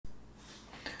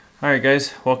Alright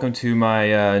guys, welcome to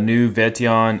my new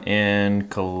Vetion and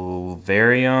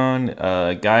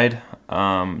Calvar'ion guide.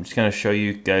 I'm just going to show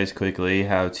you guys quickly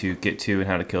how to get to and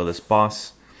how to kill this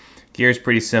boss. Gear is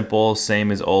pretty simple,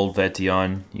 same as old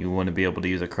Vetion. You want to be able to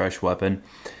use a crush weapon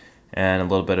and a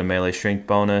little bit of melee strength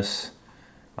bonus.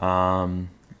 The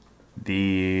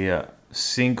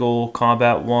single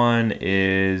combat one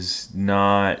is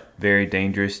not very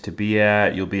dangerous to be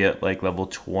at. You'll be at like level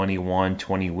 21,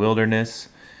 20 wilderness.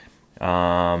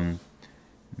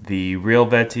 The real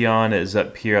Vetion is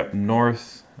up here up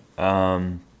north.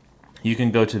 You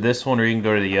can go to this one or you can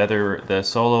go to the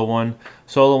solo one.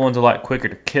 Solo one's a lot quicker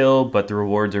to kill, but the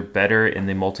rewards are better in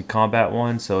the multi-combat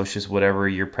one, so it's just whatever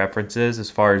your preference is. As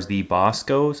far as the boss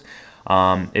goes,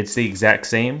 it's the exact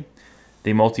same.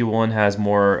 The multi one has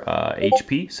more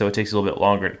HP, so it takes a little bit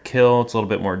longer to kill. It's a little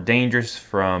bit more dangerous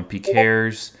from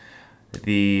PKers.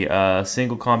 The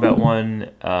single combat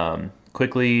one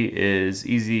quickly is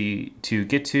easy to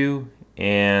get to,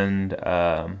 and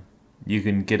you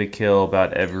can get a kill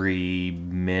about every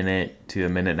minute to a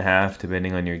minute and a half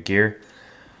depending on your gear.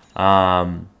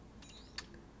 But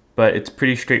it's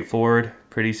pretty straightforward,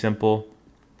 pretty simple.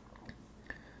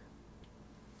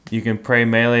 You can pray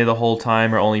melee the whole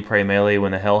time or only pray melee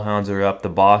when the hellhounds are up. The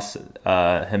boss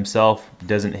himself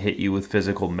doesn't hit you with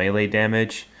physical melee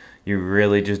damage. You're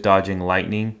really just dodging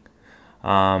lightning.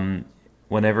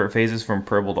 Whenever it phases from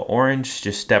purple to orange,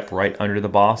 just step right under the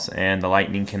boss and the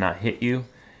lightning cannot hit you.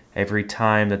 Every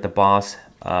time that the boss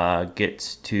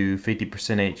gets to 50%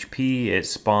 HP, it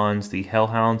spawns the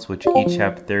hellhounds, which each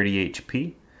have 30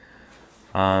 HP.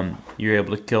 You're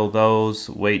able to kill those,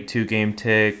 wait 2 game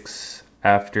ticks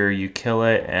after you kill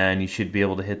it, and you should be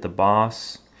able to hit the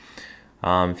boss.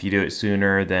 If you do it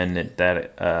sooner, then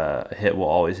that hit will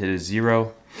always hit a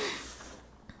 0.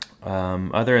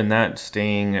 Other than that,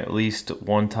 staying at least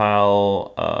one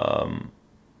tile,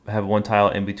 have one tile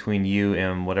in between you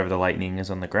and whatever the lightning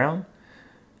is on the ground.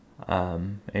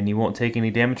 And you won't take any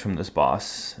damage from this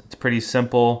boss. It's pretty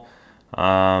simple.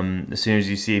 As soon as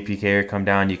you see a PKer come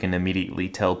down, you can immediately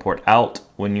teleport out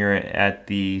when you're at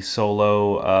the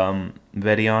solo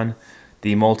Vetion.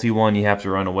 The multi one, you have to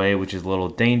run away, which is a little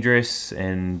dangerous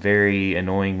and very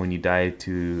annoying when you die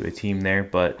to a team there,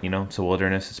 but you know, it's a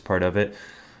wilderness, it's part of it.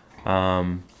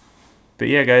 But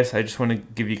yeah guys, I just want to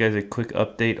give you guys a quick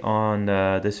update on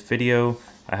this video.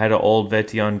 I had an old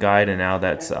Vetion guide and now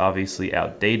that's obviously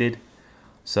outdated.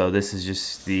 So this is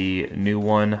just the new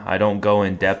one. I don't go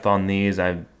in depth on these.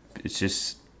 It's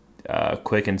just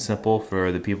quick and simple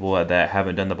for the people that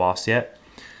haven't done the boss yet.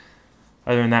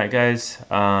 Other than that guys,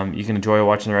 you can enjoy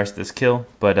watching the rest of this kill.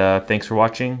 But thanks for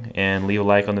watching and leave a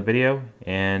like on the video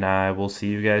and I will see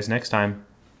you guys next time.